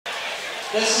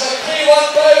This is a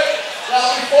K1 bout that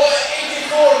we fought at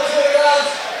 84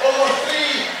 kilograms over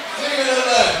 3-minute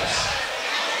rounds.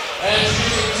 And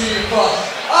introducing to you first,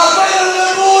 our fighter in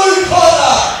the blue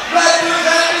corner,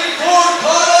 representing four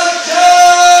corners,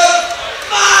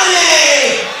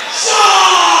 Manny!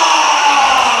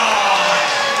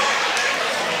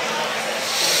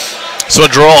 So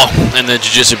a draw in the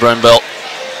Jiu-Jitsu brown belt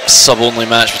sub-only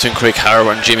match between Craig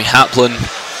Harrower and Jamie Haplin.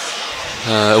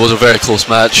 It was a very close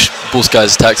match. Both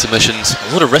guys attacked submissions,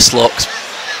 a lot of wrist locks,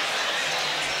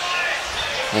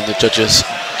 and the judges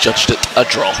judged it a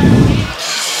draw.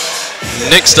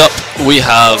 Next up we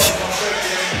have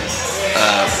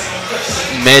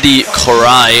Mehdi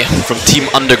Korai from Team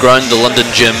Underground, the London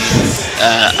gym,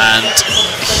 and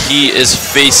he is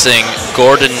facing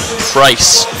Gordon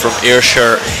Price from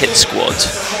Ayrshire Hit Squad.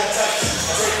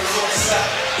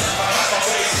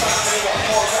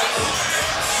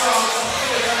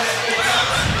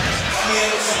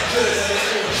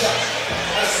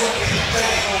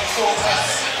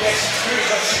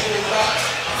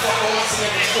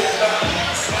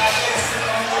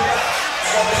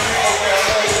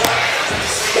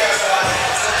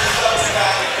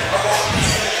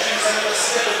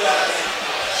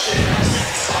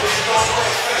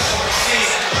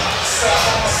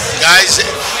 Guys,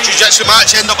 jiu-jitsu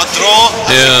match end up a draw.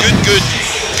 Yeah.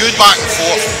 Good back and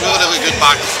forth. Really good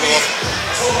back and forth.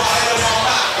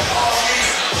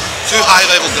 Two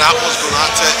high-level grapplers going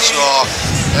at it. So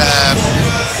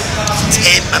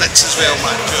 10 minutes as well,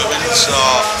 man. So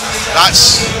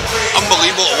that's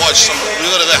unbelievable to watch. Some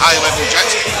really high-level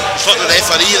jiu-jitsu. I talked to the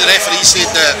referee. The referee said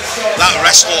that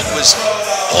wrist lock was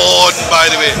on. By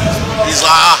the way, he's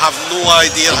like, I have no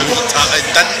idea how he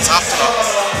didn't after that.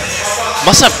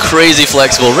 Must have crazy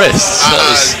flexible wrists.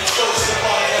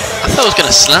 I thought it was going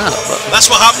to snap. But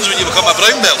that's what happens when you become a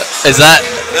brown belt. Is that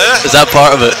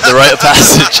part of it? The rite of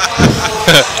passage?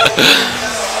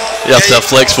 You have to have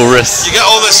flexible wrists. You get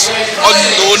all this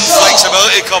unknown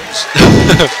flexibility comes.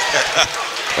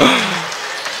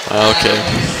 Okay.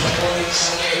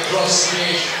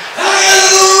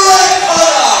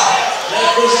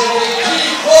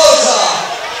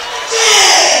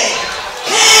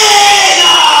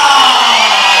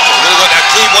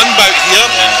 One bout here.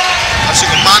 I've seen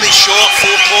Manny Short, 4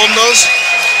 corners,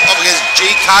 up against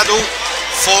Cadle,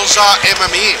 Forza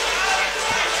MMA.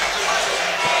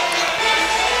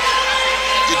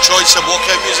 Good choice of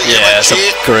walkout music. Yeah, it's a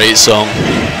great song.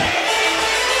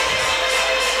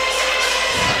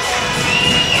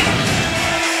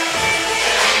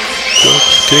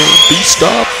 Can't be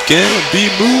stopped, can't be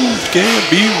moved, can't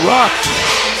be rocked.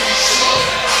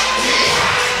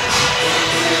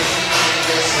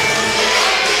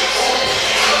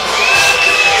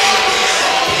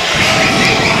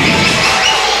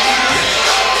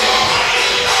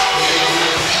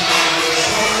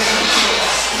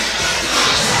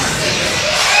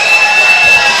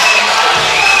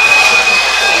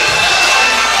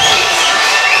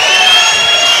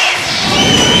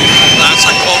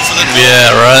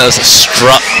 Yeah, right, that's a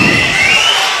strut.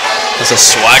 That's a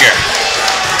swagger.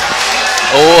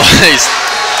 Oh, he's...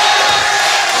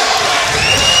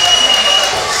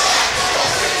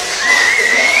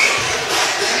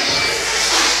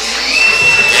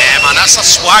 Yeah, man, that's a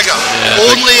swagger.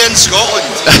 Yeah, only in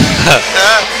Scotland.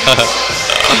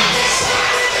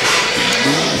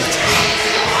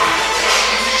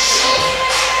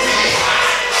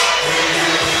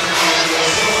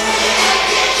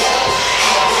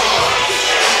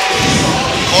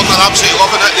 Corner absolutely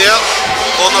loving it there.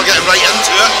 Corner getting right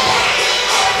into it.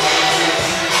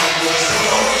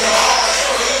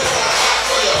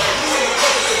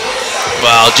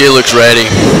 Wow, Jay looks ready.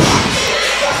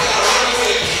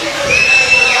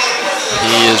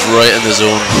 He is right in the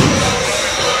zone.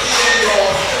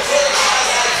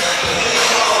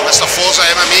 Mr. Forza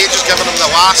MMA just giving him the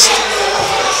last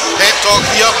pep talk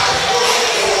here.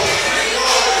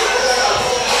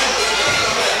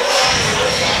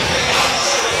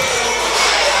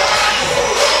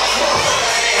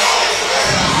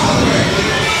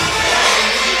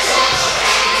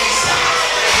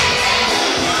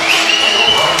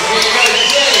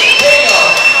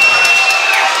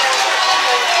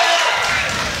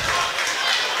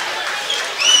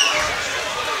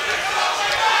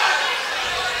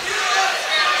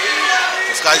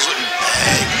 Guys looking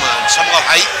big, man. Similar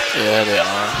height. Yeah, they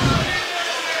are.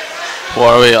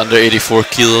 What are we, under 84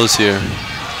 kilos here?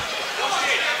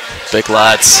 Big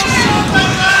lads.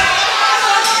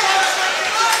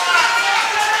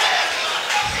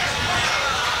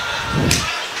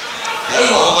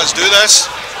 Oh, let's do this.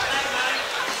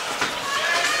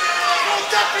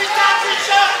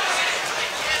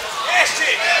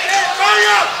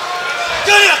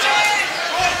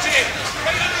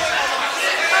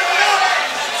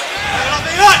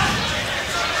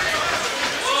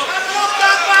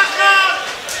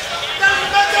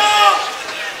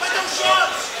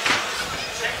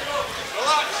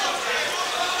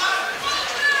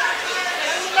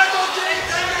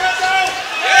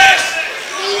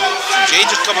 Jay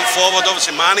just coming forward,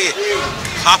 obviously Manny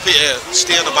happy to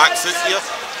stay on the back foot here.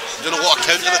 Doing a lot of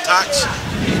counter attacks.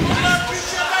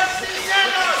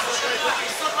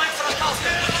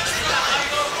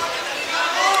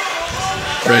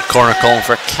 Red corner calling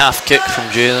for a calf kick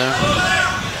from Jay there.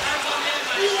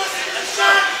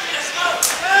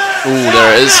 Ooh,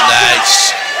 there it is.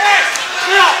 Nice.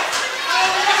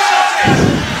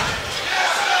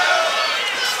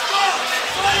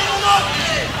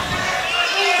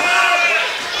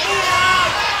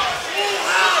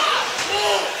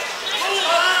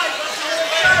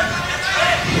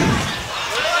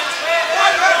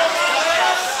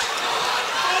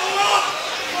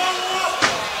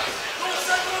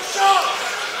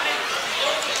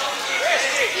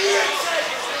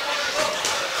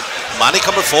 Manny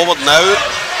coming forward now.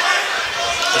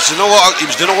 He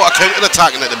was doing a lot of counter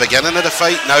attacking at the beginning of the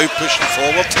fight, now pushing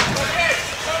forward.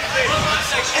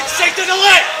 Inside to the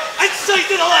leg! Inside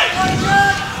to the leg!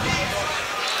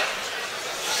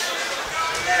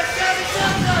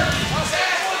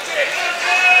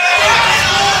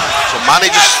 So Manny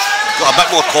just got a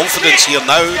bit more confidence here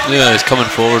now. Yeah, he's coming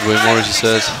forward way more, as he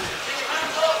says.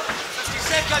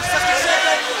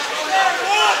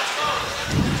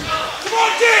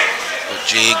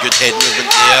 Jay, good head movement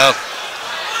there.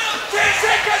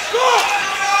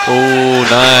 Oh,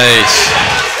 nice.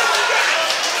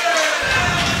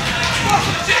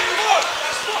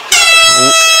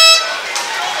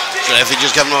 So if he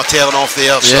just giving him a tearing off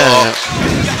there, so. Yeah.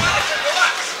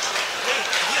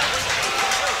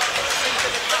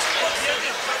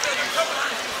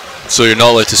 So you're not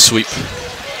allowed to sweep.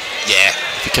 Yeah.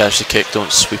 If you catch the kick, don't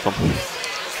sweep him.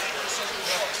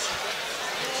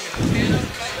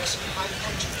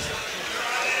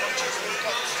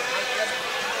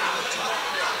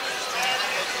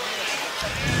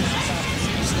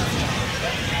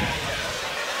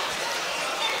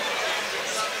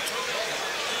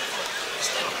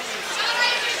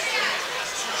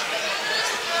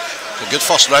 Good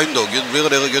first round though,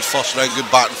 really good first round, good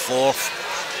back and forth.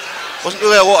 Wasn't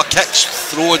really a lot of kicks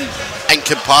thrown in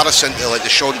comparison to like the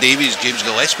Sean Davies, James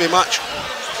Gillespie match.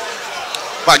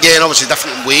 But again, obviously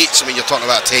different weights. I mean, you're talking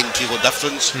about a 10 kilo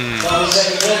difference.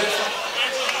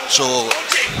 So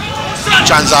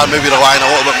chances are maybe relying a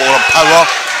little bit more on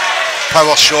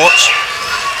power shots.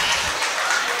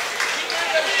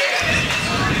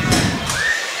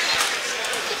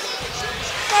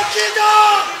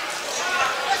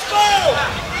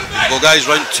 Go guys,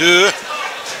 round two.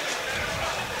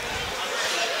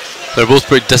 They're both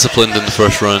pretty disciplined in the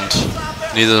first round.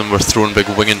 Neither of them were throwing big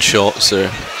winging shots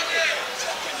or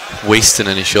wasting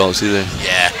any shots either.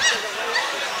 Yeah.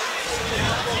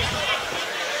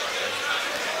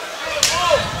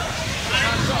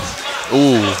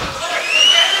 Ooh.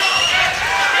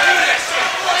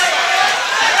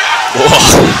 Whoa.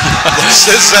 This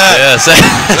is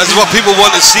this is what people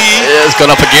want to see. Yeah, it's gone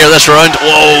up a gear this round.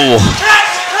 Whoa.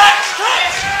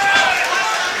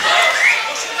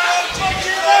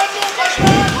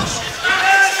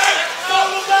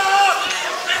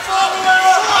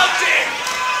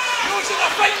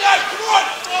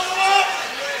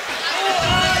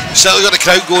 Certainly got the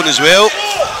crowd going as well.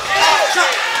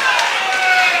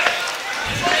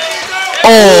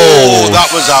 Oh, that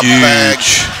was a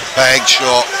huge. big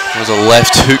shot. It was a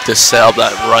left hook to set up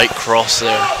that right cross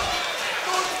there.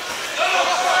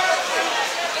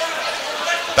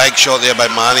 Big shot there by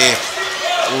Manny.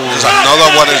 There's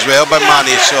another one as well by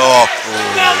Manny. So,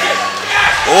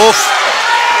 oof.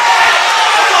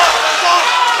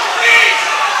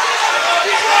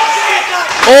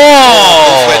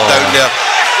 Oh! Went down there.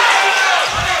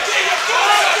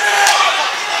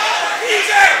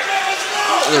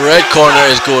 The red corner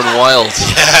is going wild.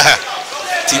 Yeah.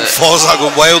 Team Forza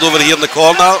going wild over here in the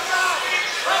corner.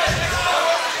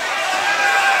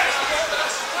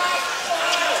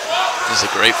 This is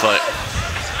a great fight.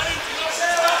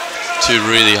 Two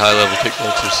really high level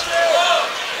kickboxers.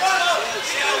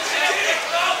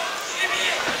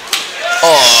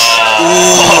 Oh!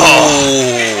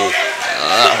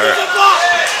 That hurt.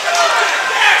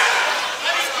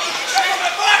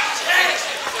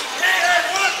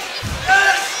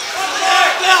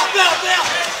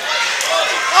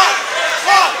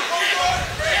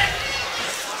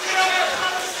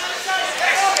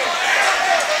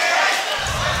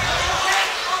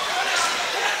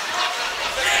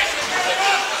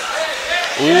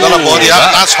 Another body,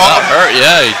 that's hot. That hurt,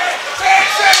 yeah.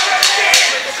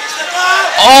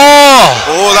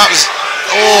 Oh, that was.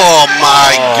 Oh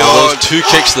my God! Those 2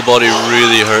 kicks to the body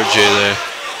really hurt Jay there.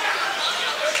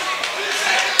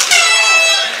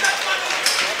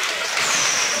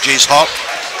 Jay's hot.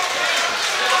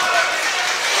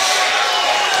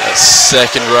 That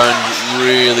second round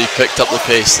really picked up the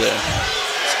pace there.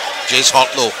 Jay's hot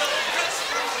though.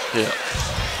 Yeah.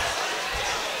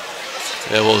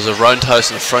 Yeah, well, it was a roundhouse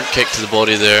and a front kick to the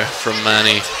body there from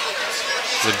Manny.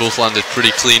 They both landed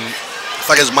pretty clean. The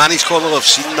thing is, Manny's corner have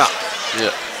seen that.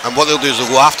 Yeah. And what they'll do is they'll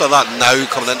go after that now,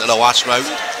 coming into the last round.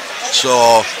 So,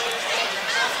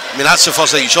 I mean, that's the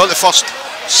first thing. You saw the first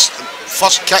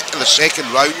kick in the second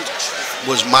round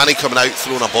was Manny coming out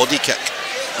throwing a body kick,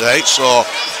 right? So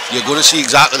you're going to see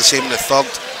exactly the same in the third.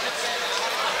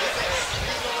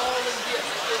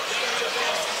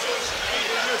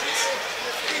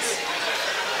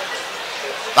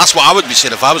 That's what I would be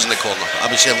saying if I was in the corner. I'd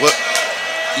be saying, look,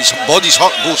 his body's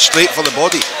hot, go straight for the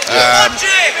body.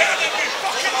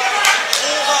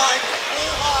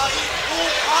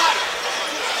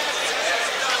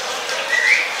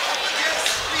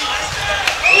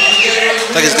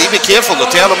 Thing is, need to be careful.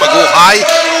 They're telling him to go high.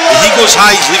 If he goes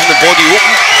high, he's leaving the body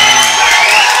open.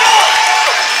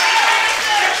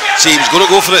 See, he was going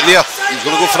to go for it there. He was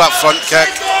going to go for that front kick.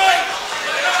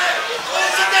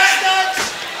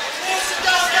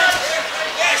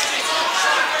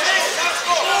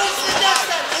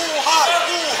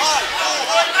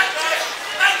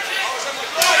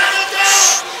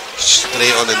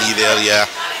 Straight on the knee there, yeah.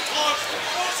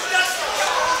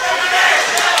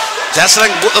 That's the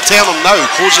thing, what they're telling him now,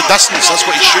 close the distance, that's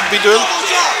what he should be doing.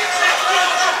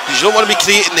 You don't want to be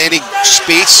creating any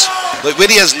space. Like where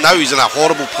he is now, he's in a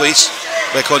horrible place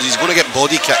because he's going to get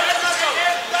body kicked.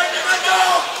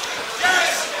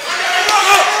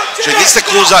 So he needs to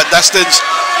close that distance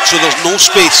so there's no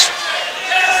space.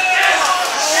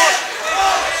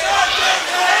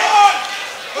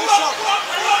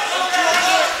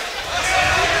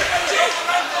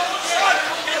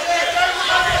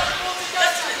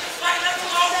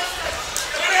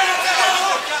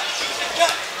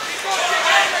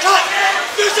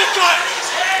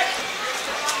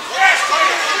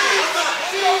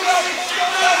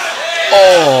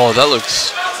 Oh, that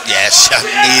looks... Yes, I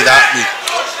knew that.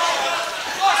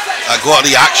 I got a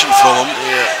reaction from him.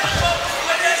 Yeah.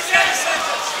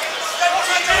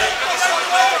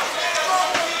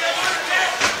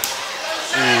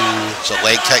 It's a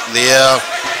leg kick there.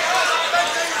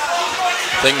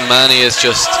 I think Manny is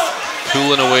just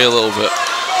pulling away a little bit.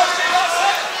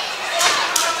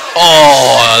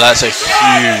 Oh, that's a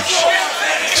huge...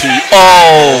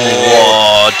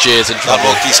 Oh, Jay's in trouble.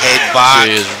 Knocked his head back.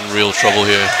 Jay is in real trouble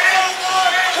here.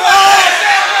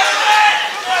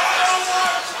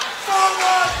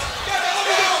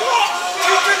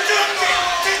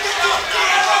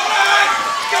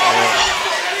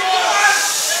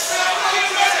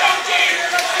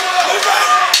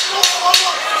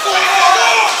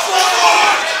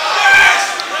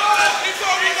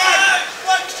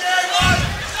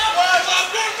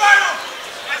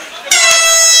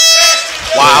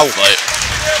 Wow.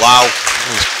 Wow.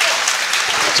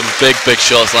 Some big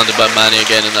shots landed by Manny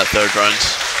again in that third round.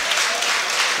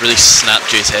 Really snapped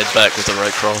Jay's head back with the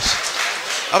right cross.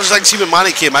 I was like, see when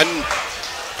Manny came in,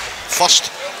 first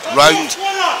round,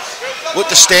 looked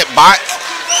to step back,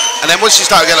 and then once he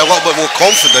started getting a little bit more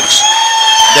confidence,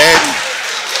 then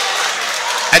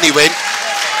in he went,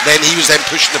 then he was then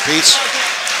pushing the pace.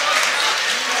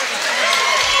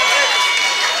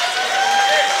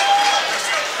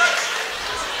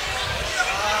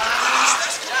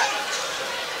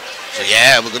 So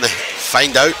yeah, we're going to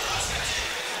find out. I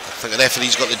think the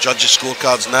referee's got the judges'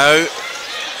 scorecards now.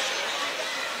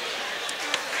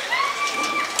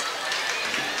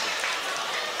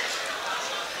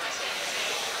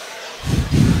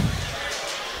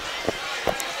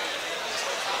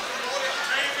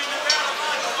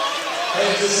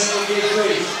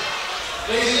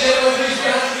 Ladies and gentlemen, please put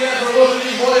your hands together for both of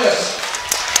these warriors.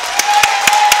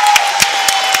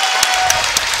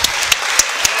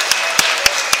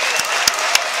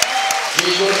 We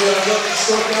go to our judges'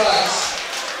 scorecards.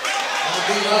 And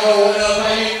we have a winner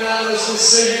by unanimous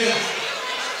decision.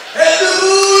 And the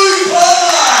blue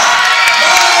corner,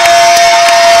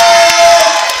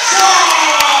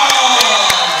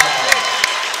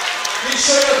 please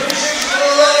show your appreciation for the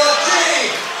runner,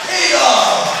 Cadle.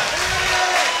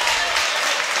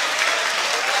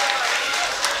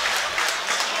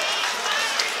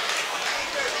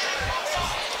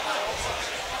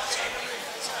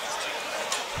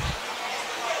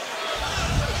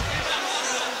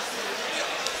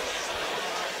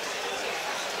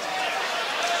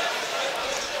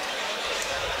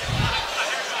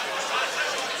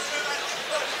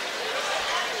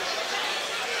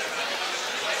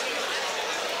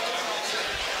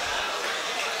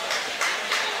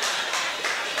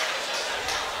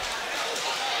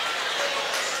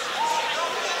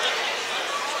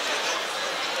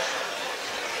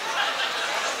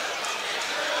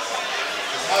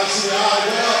 Nice in the eye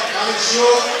there. Manny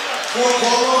short. 4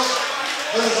 corners.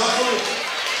 How does that for you?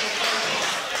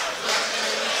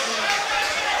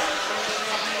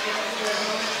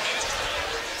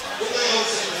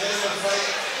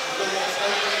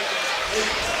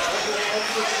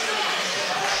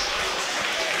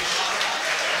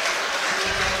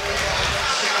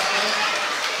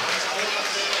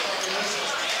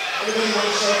 Everybody want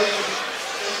to show it?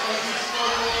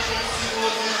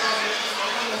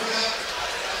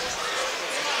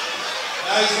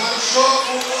 Nice, man, short,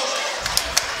 forward.